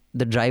even.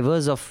 The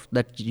drivers of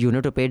that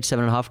unit were paid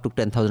 $7,500 to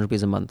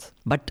 $10,000 a month.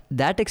 But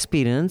that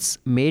experience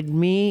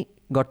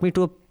got me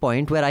to a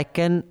point where I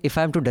can, if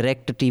I'm to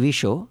direct a TV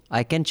show,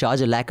 I can charge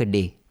 $1 lakh a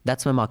day.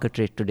 That's my market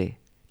rate today.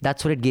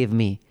 That's what it gave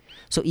me.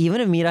 So even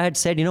if Meera had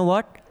said, you know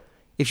what,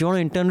 if you want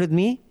to intern with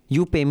me,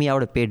 you pay me, I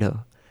would have paid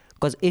her.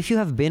 Because if you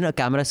have been a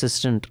camera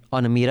assistant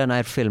on a Meera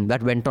Nair film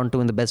that went on to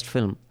win the best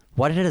film,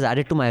 what it has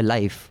added to my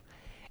life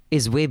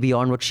is way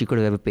beyond what she could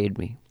have ever paid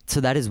me.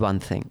 So that is one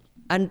thing.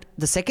 And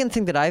the second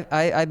thing that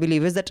I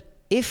believe is that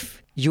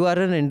if you are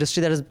in an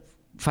industry that is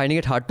finding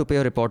it hard to pay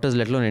your reporters,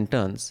 let alone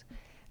interns,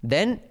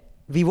 then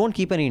we won't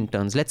keep any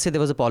interns. Let's say there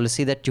was a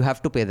policy that you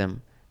have to pay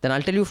them. Then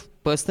I'll tell you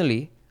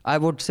personally, I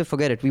would say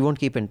forget it. We won't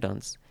keep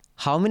interns.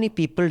 How many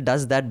people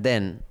does that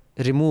then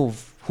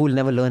remove who will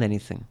never learn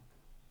anything?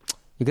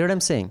 You get what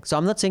I'm saying? So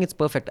I'm not saying it's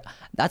perfect.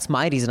 That's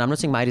my reason. I'm not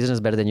saying my reason is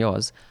better than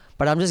yours.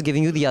 But I'm just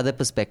giving you the other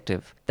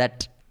perspective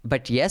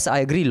But yes, I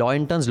agree.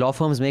 Law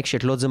firms make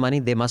shitloads of money.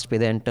 They must pay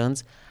their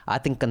interns. I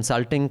think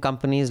consulting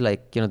companies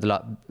like,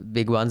 the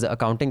big ones,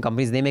 accounting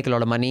companies, they make a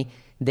lot of money.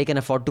 They can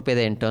afford to pay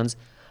their interns.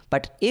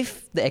 But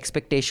if the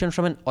expectation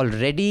from an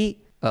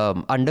already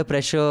under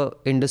pressure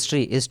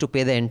industry is to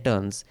pay their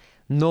interns,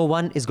 no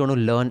one is going to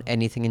learn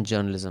anything in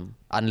journalism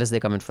unless they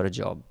come in for a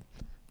job.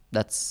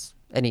 That's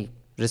any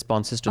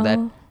responses to that?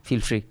 Feel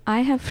free.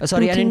 I have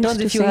sorry, and interns,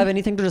 if you have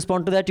anything to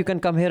respond to that, you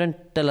can come here and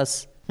tell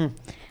us.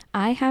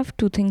 I have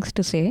two things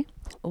to say.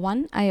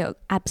 One, I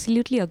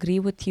absolutely agree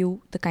with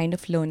you, the kind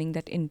of learning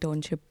that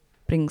internship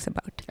brings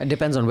about. It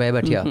depends on where,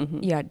 but yeah.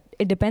 Yeah,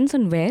 it depends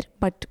on where,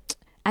 but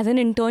as an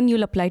intern,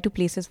 you'll apply to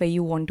places where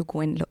you want to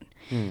go and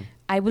learn.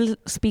 I will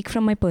speak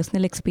from my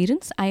personal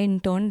experience. I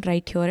interned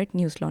right here at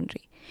News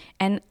Laundry.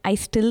 And I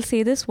still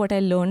say this, what I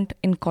learned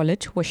in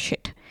college was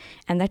shit.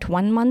 And that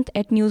 1 month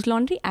at News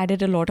Laundry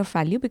added a lot of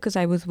value because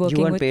I was working with...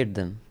 You weren't paid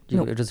then?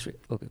 No. It was free.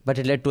 Okay. But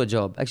it led to a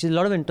job. Actually, a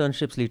lot of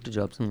internships lead to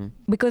jobs.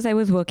 Because I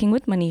was working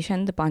with Manisha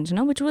and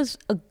Dipanjana, which was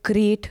a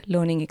great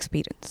learning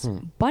experience.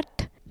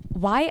 But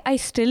why I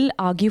still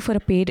argue for a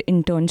paid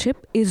internship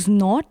is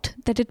not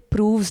that it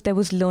proves there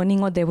was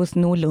learning or there was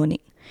no learning.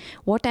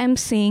 What I'm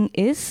saying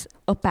is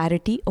a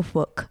parity of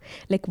work.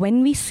 Like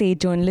when we say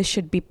journalists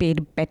should be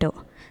paid better,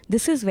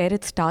 this is where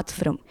it starts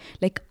from.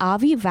 Like, are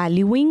we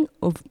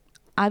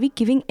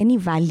giving any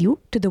value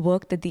to the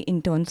work that the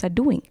interns are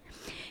doing?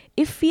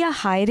 If we are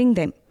hiring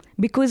them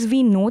because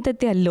we know that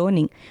they are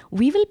learning,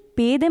 we will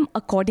pay them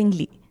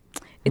accordingly.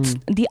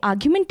 The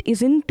argument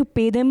isn't to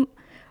pay them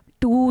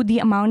to the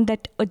amount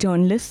that a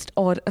journalist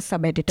or a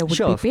sub-editor would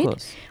be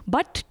paid,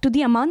 but to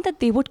the amount that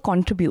they would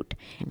contribute.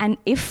 And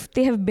if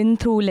they have been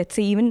through, let's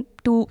say, even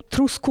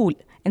through school,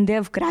 and they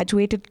have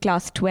graduated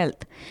class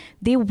 12th,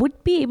 they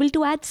would be able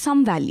to add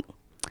some value.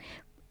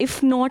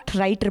 If not,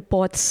 write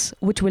reports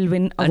which will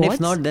win awards. And if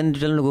not, then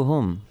tell them to go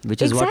home,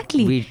 which is what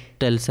we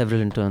tell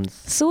several interns.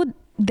 So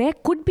there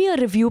could be a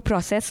review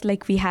process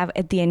like we have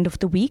at the end of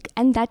the week,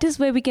 and that is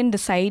where we can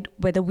decide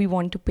whether we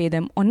want to pay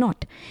them or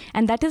not.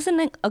 And that is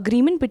an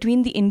agreement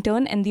between the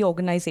intern and the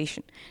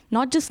organization,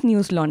 not just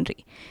news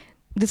laundry.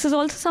 This is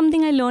also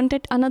something I learned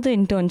at another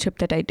internship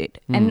that I did.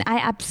 And I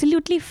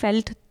absolutely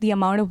felt the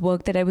amount of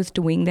work that I was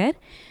doing there,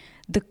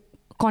 the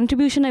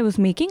contribution I was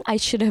making, I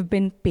should have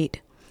been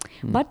paid.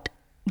 But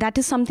that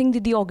is something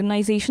that the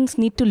organizations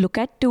need to look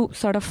at to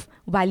sort of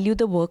value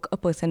the work a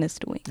person is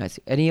doing. I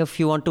see. Any of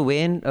you want to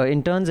weigh in?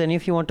 Interns, any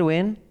of you want to weigh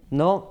in?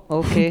 No?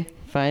 Okay,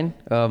 fine.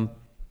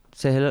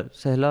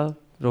 Sehla,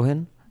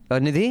 Rohin?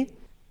 Nidhi?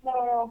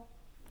 No.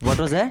 What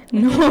was that?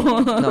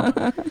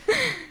 No.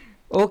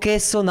 Okay,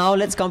 so now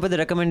let's come with the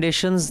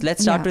recommendations.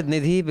 Let's start with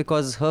Nidhi,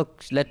 because her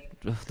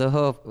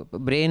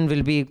brain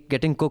will be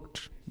getting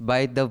cooked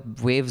by the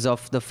waves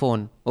of the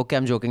phone. Okay,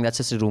 I'm joking. That's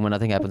just a rumor.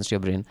 Nothing happens to your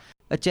brain.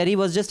 Cherry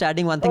was just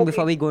adding one thing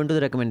before we go into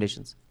the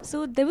recommendations.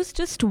 So there was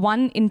just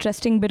one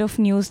interesting bit of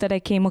news that I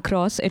came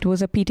across. It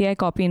was a PTI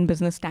copy in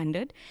Business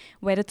Standard,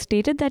 where it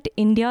stated that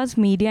India's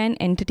media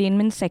and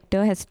entertainment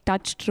sector has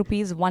touched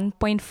rupees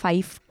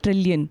 1.5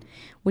 trillion,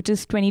 which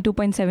is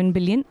 22.7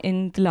 billion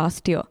in the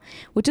last year,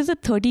 which is a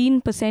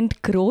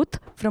 13% growth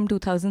from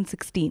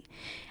 2016.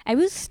 I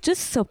was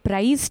just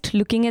surprised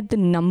looking at the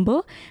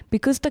number,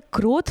 because the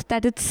growth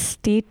that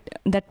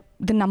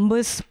the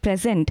numbers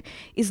present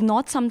is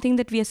not something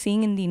that we are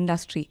seeing in the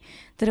industry.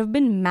 There have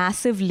been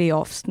massive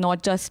layoffs,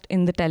 not just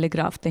in the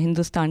Telegraph, the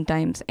Hindustan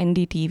Times,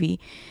 NDTV,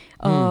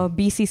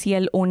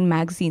 BCCL owned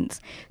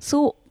magazines.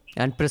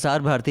 And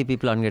Prasar Bharati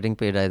people aren't getting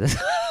paid either.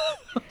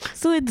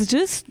 So it's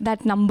just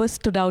that number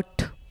stood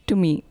out to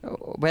me.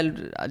 Well,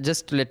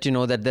 just to let you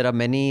know that there are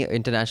many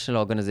international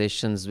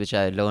organizations, which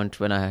I learned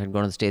when I had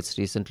gone to the States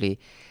recently,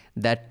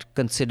 that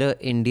consider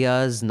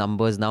India's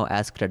numbers now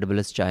as credible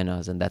as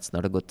China's, and that's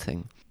not a good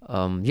thing.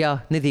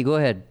 Nidhi, go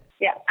ahead.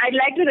 Yeah, I'd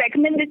like to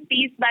recommend this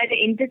piece by The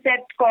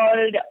Intercept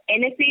called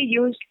NSA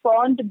Used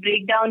Porn to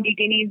Break Down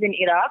Detainees in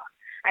Iraq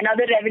and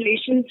Other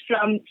Revelations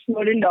from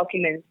Snowden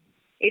Documents.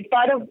 It's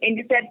part of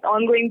Intercept's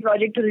ongoing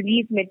project to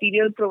release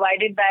material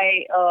provided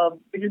by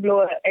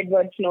whistleblower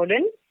Edward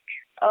Snowden.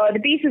 The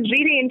piece is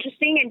really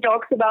interesting and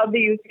talks about the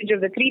usage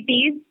of the 3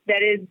 Ps,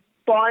 that is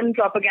porn,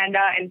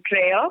 propaganda, and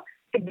prayer,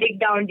 to break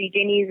down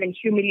detainees and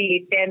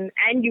humiliate them,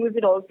 and use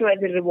it also as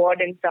a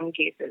reward in some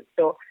cases.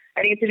 So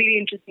I think it's a really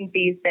interesting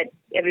piece that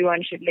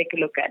everyone should take a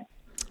look at.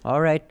 All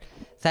right.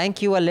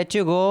 Thank you. I'll let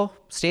you go.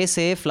 Stay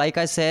safe. Like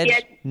I said,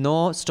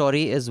 no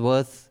story is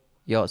worth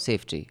your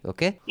safety.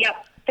 Okay? Yeah.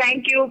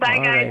 Thank you. Bye,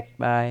 all guys. Right.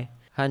 Bye.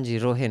 Hanji,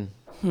 Rohin.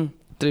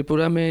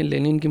 Tripura में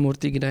Lenin की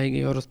मूर्ति गिराई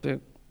गई और उस पर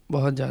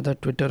बहुत ज़्यादा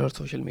Twitter और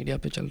सोशल मीडिया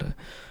पे चल रहा है.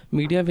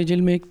 मीडिया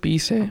विजिल में एक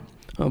पीस है.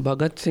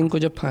 भगत सिंह को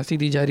जब फांसी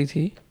दी जा रही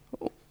थी,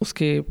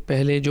 उसके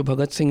पहले जो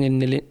भगत सिंह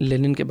ने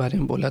लेनिन के बारे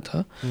में बोला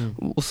था,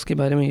 उसके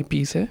बारे में ये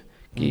पीस है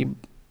कि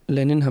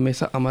लेनिन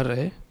हमेशा अमर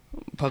रहे,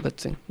 भगत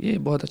सिंह. ये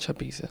बहुत अच्छा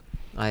पीस है.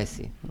 I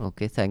see.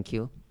 Okay, thank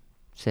you.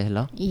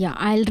 Sehla? Yeah,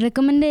 I'll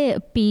recommend a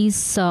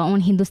piece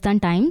on Hindustan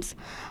Times,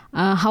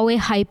 how a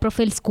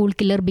high-profile school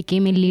killer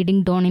became a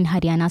leading don in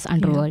Haryana's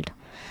underworld.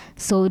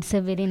 So it's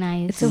a very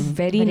nice. It's a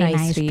very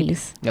nice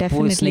piece.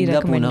 Definitely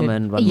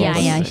recommended.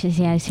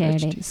 I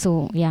shared it.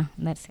 So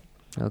that's it.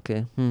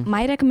 Okay.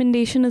 My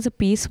recommendation is a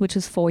piece which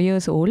is 4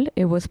 years old.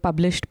 It was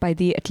published by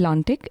The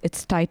Atlantic.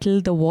 It's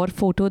titled The War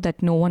Photo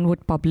That No One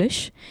Would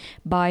Publish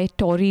by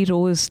Tori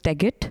Rose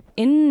Deggett.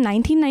 In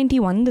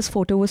 1991, this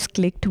photo was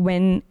clicked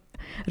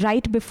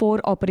right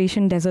before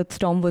Operation Desert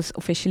Storm was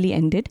officially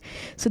ended.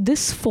 So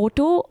this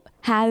photo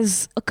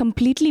has a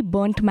completely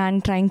burnt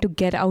man trying to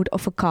get out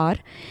of a car.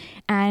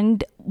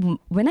 And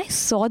when I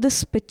saw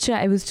this picture,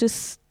 I was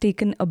just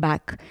taken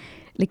aback.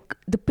 Like,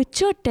 the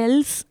picture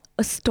tells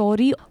a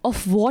story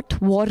of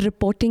what war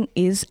reporting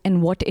is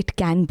and what it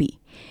can be.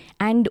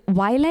 And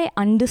while I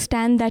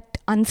understand that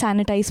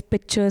unsanitized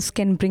pictures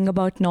can bring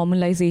about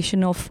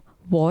normalization of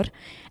war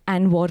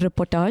and war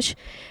reportage,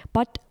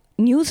 but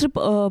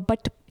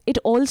it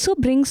also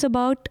brings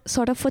about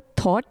sort of a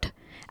thought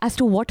as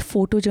to what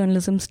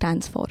photojournalism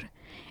stands for.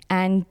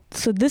 And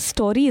so this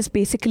story is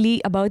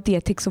basically about the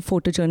ethics of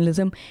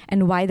photojournalism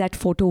and why that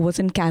photo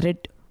wasn't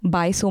carried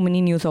by so many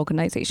news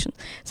organizations.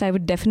 So I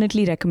would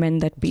definitely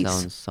recommend that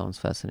piece. Sounds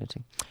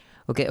fascinating.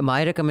 Okay,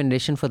 my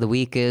recommendation for the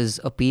week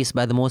is a piece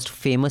by the most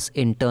famous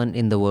intern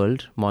in the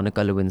world,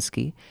 Monica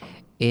Lewinsky,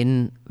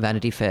 in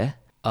Vanity Fair.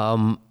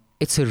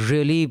 It's a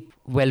really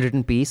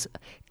well-written piece.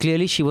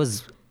 Clearly, she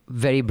was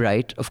very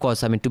bright. Of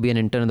course, I mean, to be an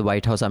intern in the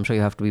White House, I'm sure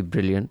you have to be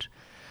brilliant.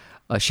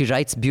 She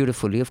writes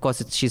beautifully. Of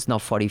course, she's now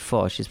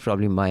 44. She's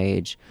probably my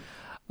age.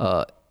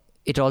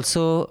 It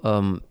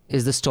also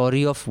is the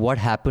story of what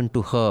happened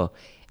to her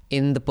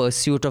in the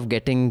pursuit of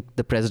getting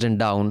the president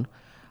down,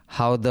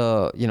 how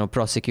the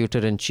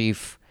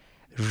prosecutor-in-chief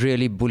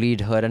really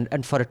bullied her,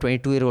 and for a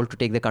 22-year-old to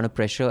take the kind of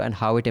pressure and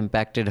how it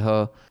impacted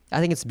her. I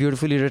think it's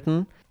beautifully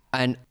written.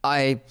 And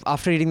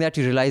after reading that,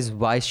 you realize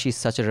why she's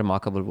such a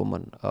remarkable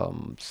woman.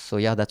 So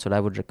yeah, that's what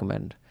I would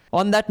recommend.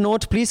 On that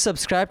note, please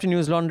subscribe to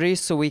News Laundry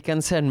so we can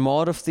send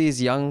more of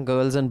these young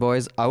girls and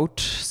boys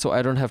out, so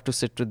I don't have to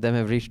sit with them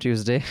every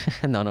Tuesday.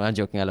 No, I'm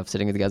joking. I love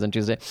sitting with you guys on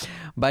Tuesday.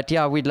 But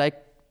yeah, we'd like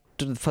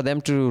for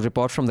them to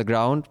report from the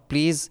ground.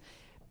 Please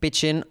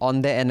pitch in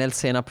on their NL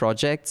Sena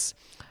projects.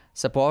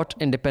 Support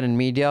independent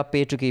media.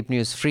 Pay to keep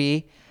news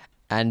free.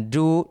 And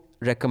do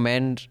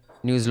recommend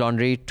News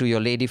Laundry to your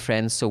lady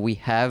friends so we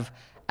have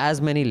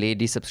as many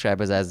lady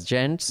subscribers as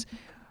gents.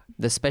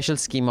 The special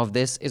scheme of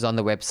this is on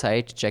the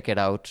website. Check it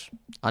out.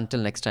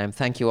 Until next time,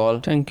 thank you all.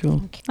 Thank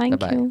you.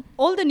 Thank you.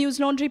 All the News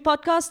Laundry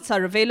podcasts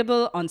are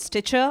available on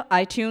Stitcher,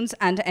 iTunes,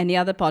 and any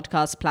other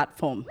podcast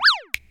platform.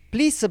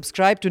 Please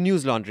subscribe to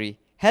News Laundry.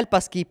 Help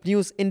us keep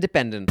news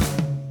independent.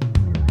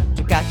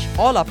 To catch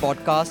all our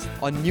podcasts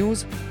on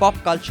news, pop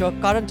culture,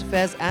 current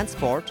affairs, and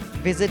sport,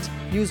 visit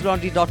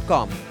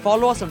newslaundry.com.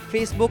 Follow us on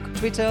Facebook,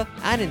 Twitter,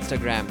 and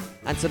Instagram,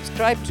 and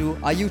subscribe to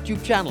our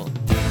YouTube channel.